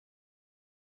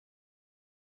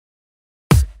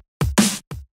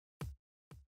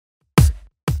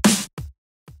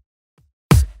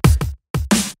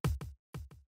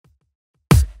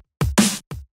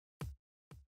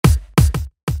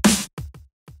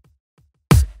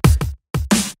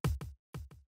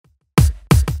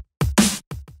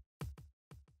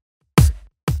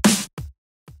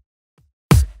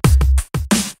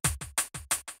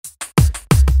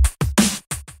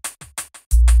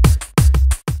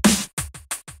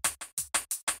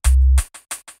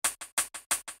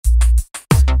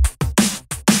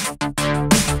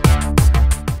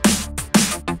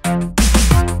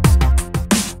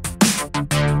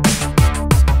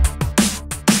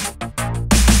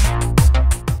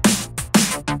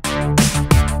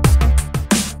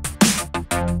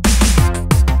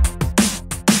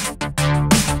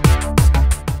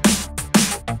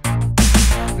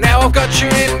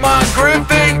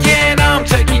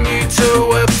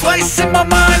this in my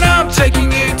mind. I'm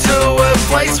taking you to a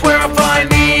place where I find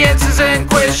the answers and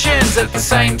questions at the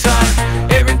same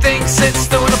time. Everything sits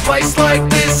still in a place like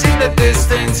this. In the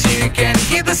distance you can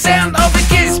hear the sound of a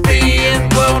kiss being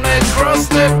blown across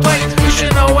the plains,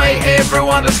 pushing away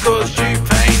everyone that's caused you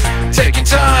pain. Take your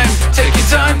time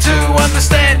to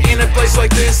understand. In a place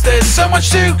like this there's so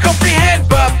much to comprehend,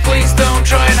 but please don't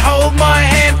try and hold my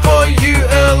hand, for you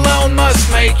alone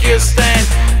must make your stand.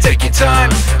 Take your time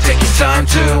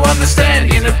to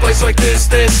understand. In a place like this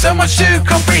there's so much to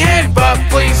comprehend, but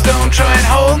please don't try and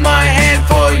hold my hand,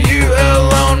 for you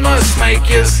alone must make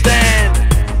your stand.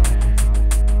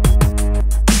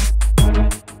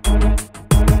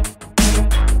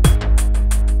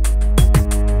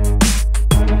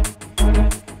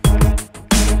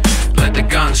 Let the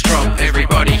guns drop,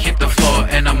 everybody hit the floor,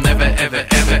 and I'm never ever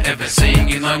ever ever seeing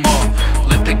you no more.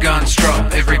 Let the guns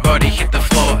drop, everybody hit the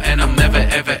floor, and I'm never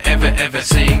ever ever ever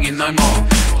seeing you no more.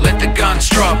 Let the guns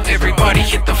drop, everybody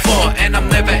hit the floor, and I'm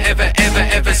never ever ever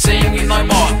ever seeing you no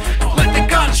more. Let the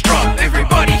guns drop,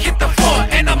 everybody hit the floor,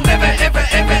 and I'm never ever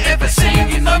ever ever seeing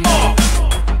you no more.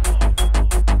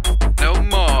 No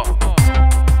more.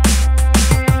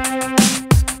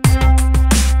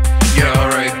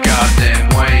 You're a goddamn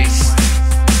waste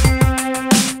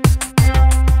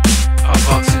of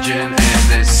oxygen and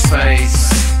this space.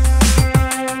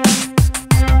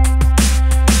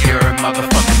 You're a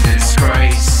motherfucking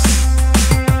disgrace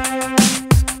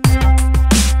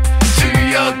to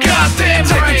your goddamn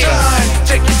race.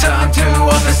 Take your time to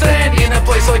understand. In a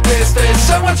place like this there's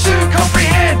so much to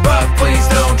comprehend, but please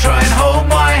don't try and hold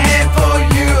my hand, for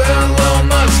you alone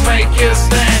must make your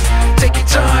stand. Take your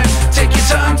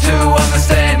time to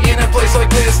understand. In a place like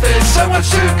this there's so much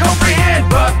to